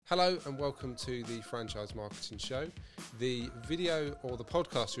Hello and welcome to the Franchise Marketing Show. The video or the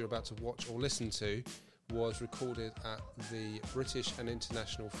podcast you're about to watch or listen to was recorded at the British and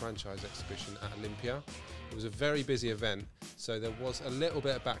International Franchise Exhibition at Olympia. It was a very busy event, so there was a little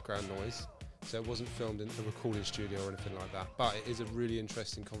bit of background noise, so it wasn't filmed in a recording studio or anything like that, but it is a really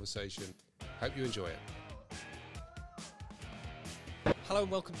interesting conversation. Hope you enjoy it. Hello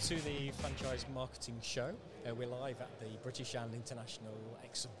and welcome to the Franchise Marketing Show. We're live at the British and International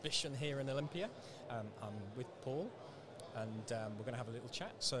Exhibition here in Olympia. I'm with Paul and we're going to have a little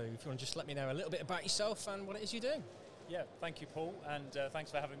chat. So if you want to just let me know a little bit about yourself and what it is you're doing. Yeah, thank you, Paul, and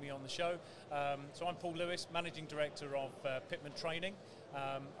thanks for having me on the show. So I'm Paul Lewis, Managing Director of Pitman Training.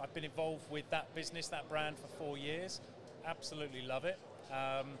 I've been involved with that business, that brand for 4 years. Absolutely love it.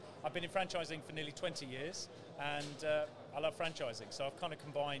 I've been in franchising for nearly 20 years and I love franchising, so I've kind of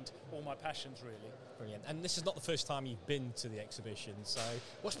combined all my passions really. Brilliant. And this is not the first time you've been to the exhibition, so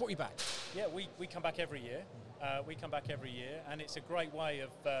what's brought you back? Yeah, we come back every year. We come back every year and it's a great way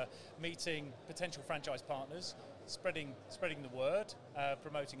of meeting potential franchise partners, spreading the word,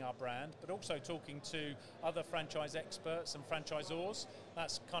 promoting our brand, but also talking to other franchise experts and franchisors.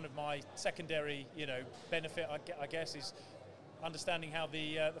 That's kind of my secondary, benefit, I guess, is understanding how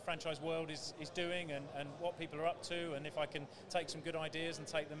the franchise world is doing and what people are up to, and if I can take some good ideas and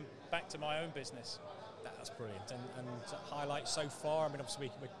take them back to my own business. That's brilliant. And highlights so far, I mean,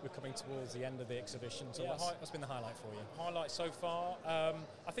 obviously we're coming towards the end of the exhibition, so what's been the highlight for you? Highlight so far,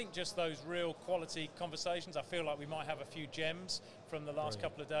 I think just those real quality conversations. I feel like we might have a few gems from the last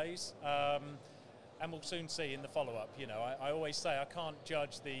couple of days. And we'll soon see in the follow-up. I always say I can't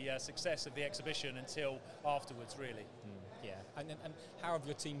judge the success of the exhibition until afterwards, really. Yeah, and how have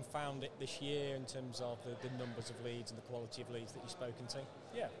your team found it this year in terms of the numbers of leads and the quality of leads that you've spoken to?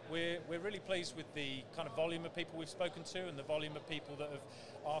 Yeah, we're really pleased with the kind of volume of people we've spoken to and the volume of people that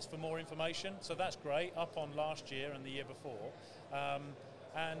have asked for more information. So that's great, up on last year and the year before.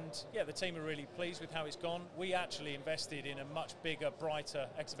 And yeah, the team are really pleased with how it's gone. We actually invested in a much bigger, brighter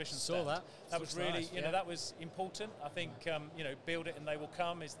exhibition stand. Saw that. That was really, that was important. I think, build it and they will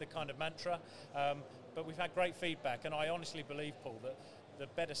come is the kind of mantra. But we've had great feedback, and I honestly believe, Paul, that the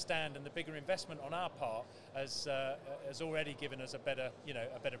better stand and the bigger investment on our part has already given us a better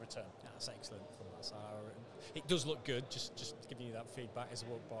return. That's excellent from that side. It does look good. Just giving you that feedback as I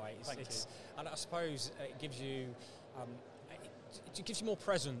walk by. Thank you. And I suppose it gives you. It gives you more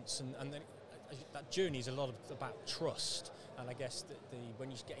presence, and that journey is a lot about trust. And I guess that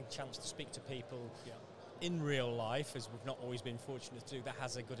when you're getting a chance to speak to people in real life, as we've not always been fortunate to do, that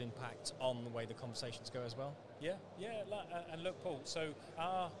has a good impact on the way the conversations go as well. Yeah. And look, Paul. So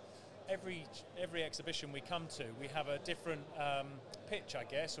every exhibition we come to, we have a different pitch, I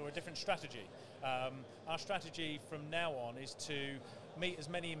guess, or a different strategy. Our strategy from now on is to meet as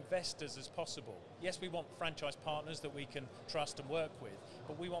many investors as possible. Yes, we want franchise partners that we can trust and work with,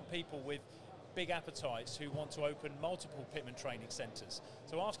 but we want people with big appetites who want to open multiple Pitman training centres.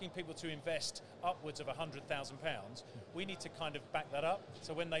 So asking people to invest upwards of £100,000, we need to kind of back that up.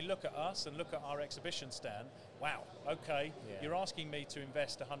 So when they look at us and look at our exhibition stand, wow, okay, you're asking me to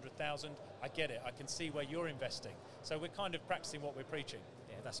invest £100,000, I get it, I can see where you're investing. So we're kind of practicing what we're preaching.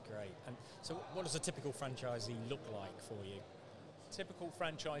 Yeah, that's great. And so what does a typical franchisee look like for you? Typical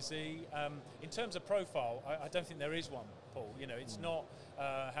franchisee, in terms of profile, I don't think there is one, Paul. It's not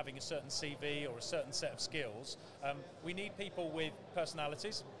having a certain CV or a certain set of skills. We need people with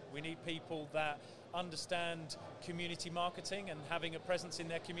personalities. We need people that understand community marketing and having a presence in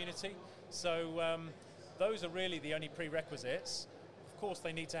their community. So those are really the only prerequisites. Of course,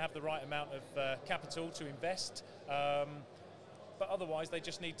 they need to have the right amount of capital to invest. But otherwise, they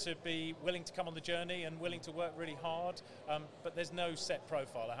just need to be willing to come on the journey and willing to work really hard. But there's no set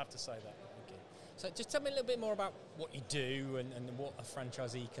profile, I have to say that. Okay. So just tell me a little bit more about what you do and what a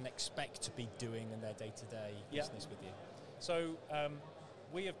franchisee can expect to be doing in their day-to-day business with you. So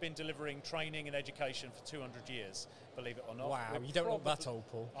we have been delivering training and education for 200 years, believe it or not. Wow, you don't look that old,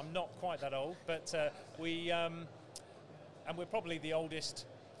 Paul. I'm not quite that old, but we're probably the oldest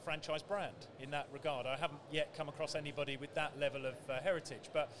franchise brand in that regard. I haven't yet come across anybody with that level of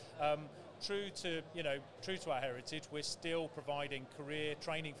heritage, but true to our heritage, we're still providing career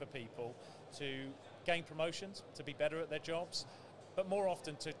training for people to gain promotions, to be better at their jobs, but more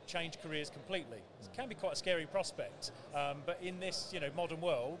often to change careers completely. It can be quite a scary prospect, but in this modern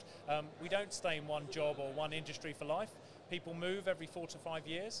world, we don't stay in one job or one industry for life. People move every 4 to 5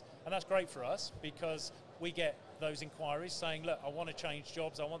 years, and that's great for us because we get those inquiries saying, look, I want to change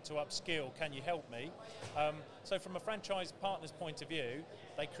jobs, I want to upskill, can you help me? So from a franchise partner's point of view,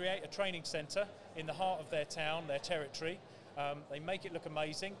 they create a training centre in the heart of their town, their territory, They make it look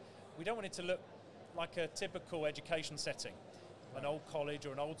amazing. We don't want it to look like a typical education setting, an old college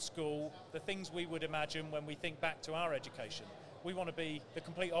or an old school, the things we would imagine when we think back to our education. We want to be the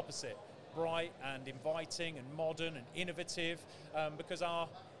complete opposite, bright and inviting and modern and innovative, because our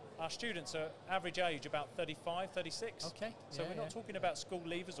students are average age about 35, 36. Okay. So we're not talking about school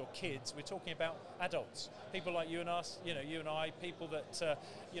leavers or kids, we're talking about adults. People like you and us, you and I, people that,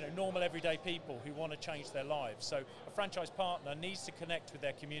 normal everyday people who want to change their lives. So a franchise partner needs to connect with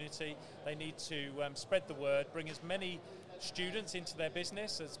their community. They need to spread the word, bring as many students into their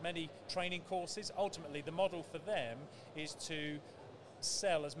business, as many training courses. Ultimately, the model for them is to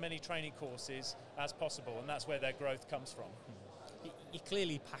sell as many training courses as possible, and that's where their growth comes from. You're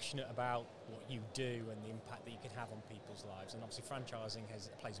clearly passionate about what you do and the impact that you can have on people's lives, and obviously franchising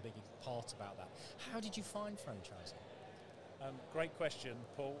plays a big part about that. How did you find franchising? Great question,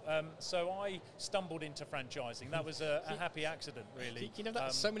 Paul. So I stumbled into franchising. That was a happy accident, really. You know,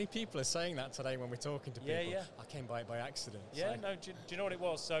 that so many people are saying that today when we're talking to people. Yeah. I came by it by accident. Yeah, so. no. Do you know what it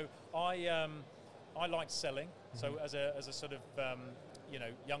was? So I liked selling. So as a sort of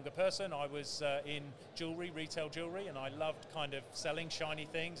younger person, I was in jewellery, retail jewellery, and I loved kind of selling shiny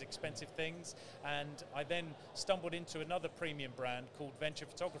things, expensive things. And I then stumbled into another premium brand called Venture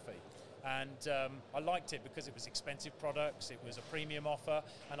Photography. And I liked it because it was expensive products, it was a premium offer,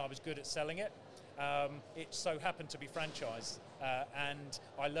 and I was good at selling it. It so happened to be franchise, and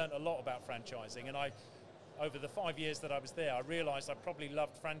I learned a lot about franchising. And over the 5 years that I was there, I realised I probably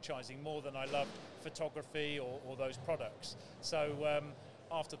loved franchising more than I loved photography or those products. So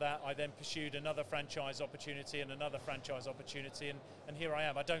after that, I then pursued another franchise opportunity and another franchise opportunity, and here I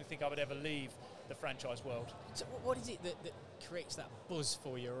am. I don't think I would ever leave the franchise world. So what is it that creates that buzz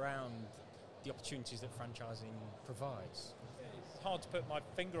for you around the opportunities that franchising provides? It's hard to put my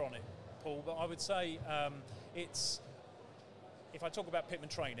finger on it, Paul, but I would say if I talk about Pitman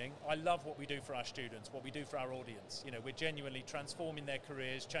training, I love what we do for our students, what we do for our audience. We're genuinely transforming their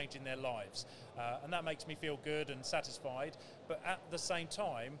careers, changing their lives, and that makes me feel good and satisfied. But at the same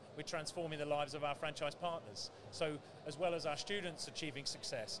time, we're transforming the lives of our franchise partners. So as well as our students achieving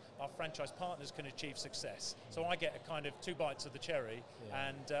success, our franchise partners can achieve success. So I get a kind of two bites of the cherry,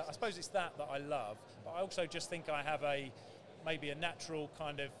 and I suppose it's that I love. But I also just think I have maybe a natural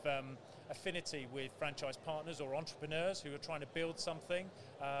kind of affinity with franchise partners or entrepreneurs who are trying to build something.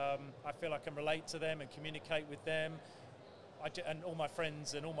 I feel I can relate to them and communicate with them. And all my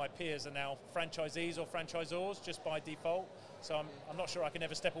friends and all my peers are now franchisees or franchisors just by default. So I'm not sure I can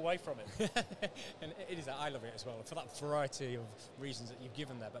ever step away from it. And it is that I love it as well, for that variety of reasons that you've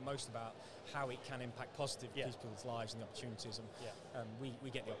given there, but most about how it can impact positively people's lives and the opportunities. And we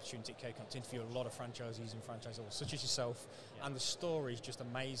get the opportunity at K-Camp to interview a lot of franchisees and franchisors, such as yourself, and the stories just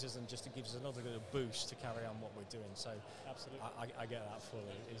amaze us and just it gives us another little boost to carry on what we're doing. So absolutely, I get that fully.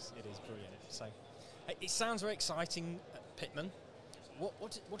 It is brilliant. So it sounds very exciting, Pitman.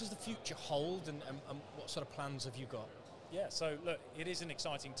 What does the future hold, and what sort of plans have you got? Yeah, so look, it is an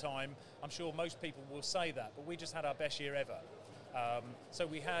exciting time. I'm sure most people will say that, but we just had our best year ever. So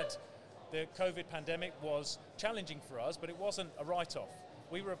we had the COVID pandemic was challenging for us, but it wasn't a write-off.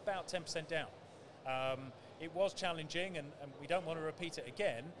 We were about 10% down. It was challenging, and we don't want to repeat it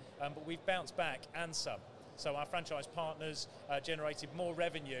again, but we've bounced back and some. So our franchise partners generated more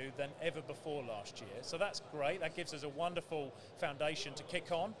revenue than ever before last year. So that's great. That gives us a wonderful foundation to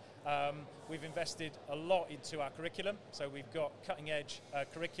kick on. We've invested a lot into our curriculum. So we've got cutting-edge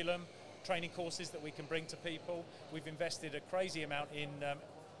curriculum, training courses that we can bring to people. We've invested a crazy amount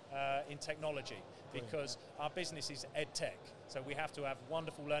in technology because our business is ed tech. So we have to have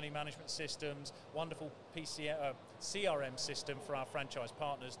wonderful learning management systems, wonderful CRM system for our franchise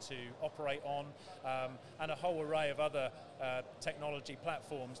partners to operate on, and a whole array of other technology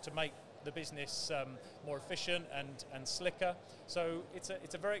platforms to make the business more efficient and slicker. So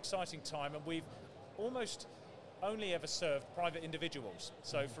it's a very exciting time, and we've almost only ever served private individuals.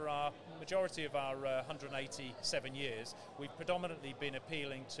 So for our majority of our 187 years, we've predominantly been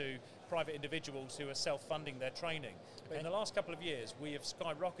appealing to private individuals who are self-funding their training. But in the last couple of years, we have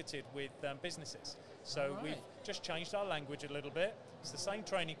skyrocketed with businesses. So we've just changed our language a little bit. It's the same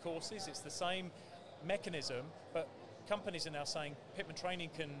training courses, it's the same mechanism, but companies are now saying Pitman Training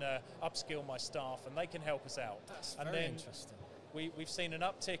can upskill my staff and they can help us out. That's and very then interesting. We've seen an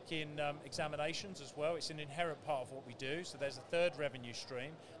uptick in examinations as well. It's an inherent part of what we do. So there's a third revenue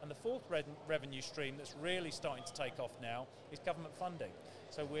stream. And the fourth revenue stream that's really starting to take off now is government funding.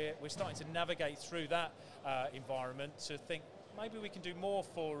 So we're starting to navigate through that environment to think maybe we can do more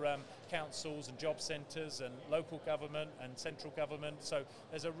for councils and job centres and local government and central government. So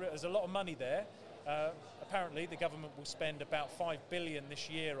there's a lot of money there. apparently the government will spend about $5 billion this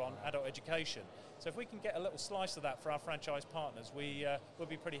year on adult education. So if we can get a little slice of that for our franchise partners, we'll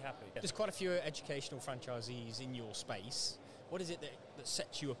be pretty happy. There's quite a few educational franchisees in your space. What is it that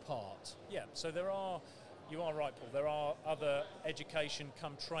sets you apart? Yeah, so you are right, Paul, there are other education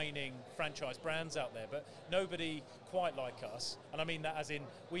come training franchise brands out there, but nobody quite like us. And I mean that as in,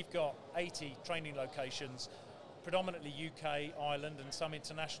 we've got 80 training locations, predominantly UK, Ireland, and some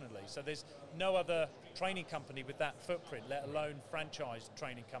internationally. So there's no other training company with that footprint, let alone franchise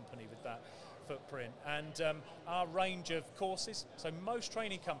training company with that footprint. And our range of courses, so most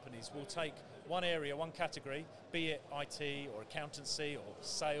training companies will take one area, one category, be it IT or accountancy or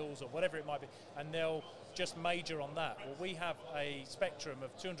sales or whatever it might be, and they'll just major on that. Well, we have a spectrum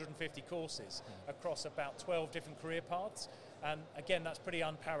of 250 courses across about 12 different career paths, and again, that's pretty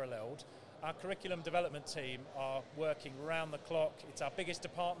unparalleled. Our curriculum development team are working round the clock. It's our biggest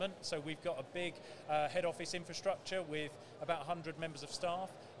department, so we've got a big head office infrastructure with about 100 members of staff,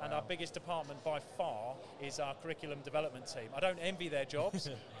 and our biggest department by far is our curriculum development team. I don't envy their jobs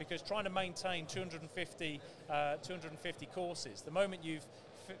because trying to maintain 250 courses, the moment you've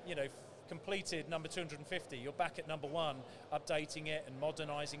completed number 250, you're back at number 1, updating it and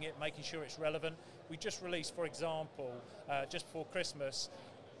modernising it, making sure it's relevant. We just released, for example, just before Christmas,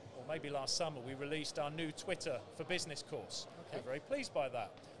 or maybe last summer, we released our new Twitter for Business course. Okay. We're very pleased by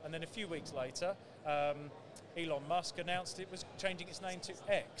that. And then a few weeks later, Elon Musk announced it was changing its name to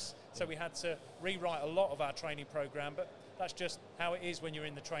X. So we had to rewrite a lot of our training program, but that's just how it is when you're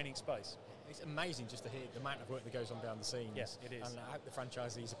in the training space. It's amazing just to hear the amount of work that goes on behind the scenes. Yes, it is. And I hope the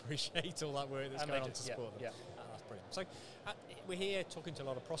franchisees appreciate all that work that's going on to support them. Yeah. That's brilliant. So we're here talking to a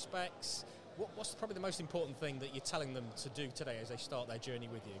lot of prospects. What's probably the most important thing that you're telling them to do today as they start their journey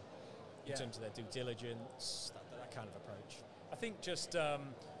with you in terms of their due diligence, that kind of approach? I think just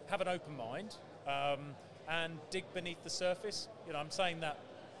have an open mind and dig beneath the surface. I'm saying that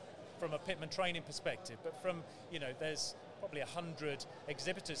from a Pitman training perspective, but from, there's probably 100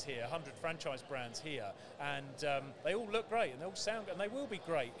 exhibitors here, 100 franchise brands here, and they all look great and they all sound good, and they will be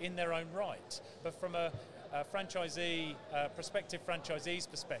great in their own right. But from a prospective franchisee's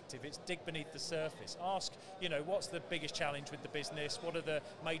perspective, it's dig beneath the surface. Ask, what's the biggest challenge with the business? What are the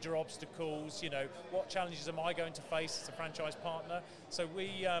major obstacles? What challenges am I going to face as a franchise partner? So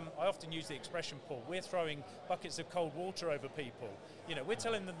I often use the expression, Paul, we're throwing buckets of cold water over people. We're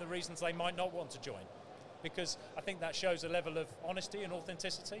telling them the reasons they might not want to join, because I think that shows a level of honesty and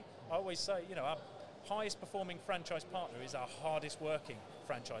authenticity. I always say, our highest performing franchise partner is our hardest working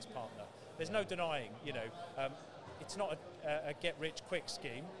franchise partner. There's no denying, it's not a get-rich-quick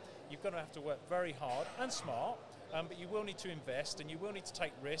scheme. You're going to have to work very hard and smart, but you will need to invest and you will need to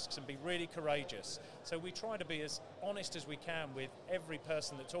take risks and be really courageous. So we try to be as honest as we can with every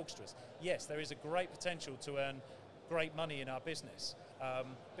person that talks to us. Yes, there is a great potential to earn great money in our business,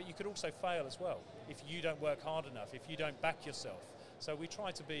 but you could also fail as well if you don't work hard enough, if you don't back yourself. So we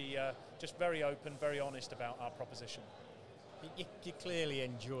try to be just very open, very honest about our proposition. You clearly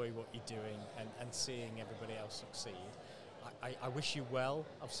enjoy what you're doing and seeing everybody else succeed. I wish you well,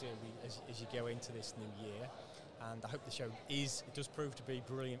 obviously, as you go into this new year, and I hope the show does prove to be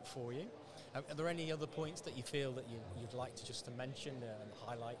brilliant for you. Are there any other points that you feel that you'd like to just to mention,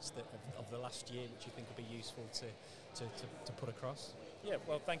 highlights of the last year which you think would be useful to put across? Yeah,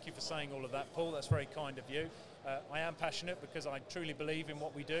 well, thank you for saying all of that, Paul. That's very kind of you. I am passionate because I truly believe in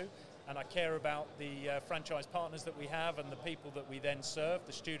what we do, and I care about the franchise partners that we have and the people that we then serve,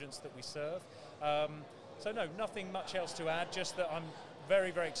 the students that we serve. So no, nothing much else to add, just that I'm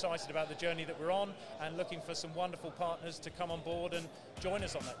very, very excited about the journey that we're on and looking for some wonderful partners to come on board and join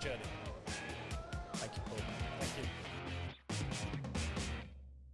us on that journey.